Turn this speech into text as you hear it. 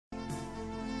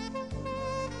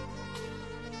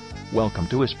Welcome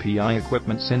to SPI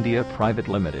Equipments India Private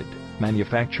Limited,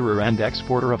 manufacturer and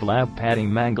exporter of lab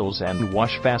padding mangles and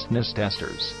wash fastness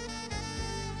testers.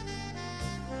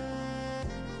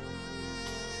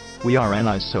 We are an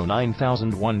ISO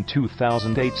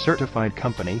 9001-2008 certified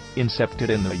company, incepted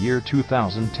in the year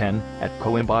 2010, at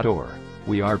Coimbatore.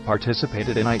 We are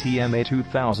participated in ITMA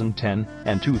 2010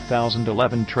 and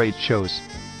 2011 trade shows.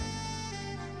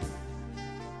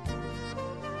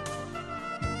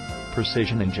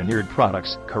 Precision-engineered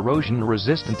products,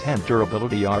 corrosion-resistant and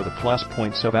durability are the plus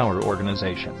points of our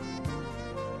organization.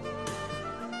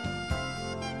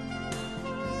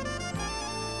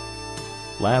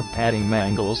 Lab padding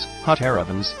mangles, hot air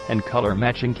ovens, and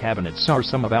color-matching cabinets are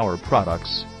some of our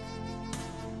products.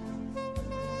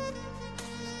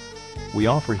 We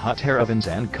offer hot air ovens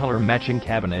and color-matching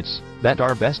cabinets that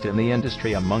are best in the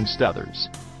industry amongst others.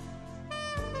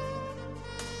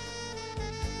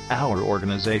 Our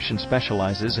organization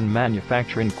specializes in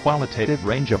manufacturing qualitative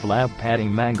range of lab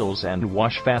padding mangles and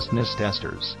wash fastness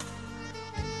testers.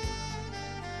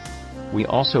 We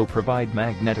also provide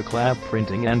magnetic lab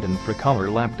printing and infracolor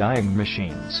lab dyeing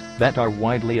machines that are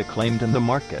widely acclaimed in the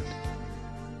market.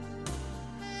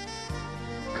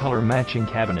 Color matching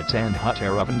cabinets and hot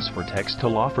air ovens for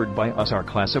Textile offered by us are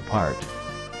class apart.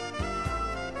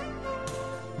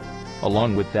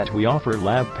 Along with that, we offer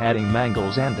lab padding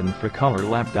mangles and infracolor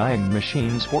lab dyeing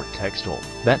machines for Textile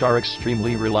that are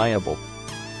extremely reliable.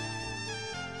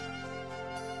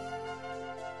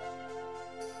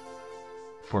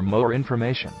 For more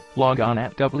information, log on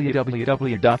at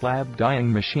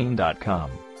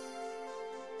www.labdyingmachine.com.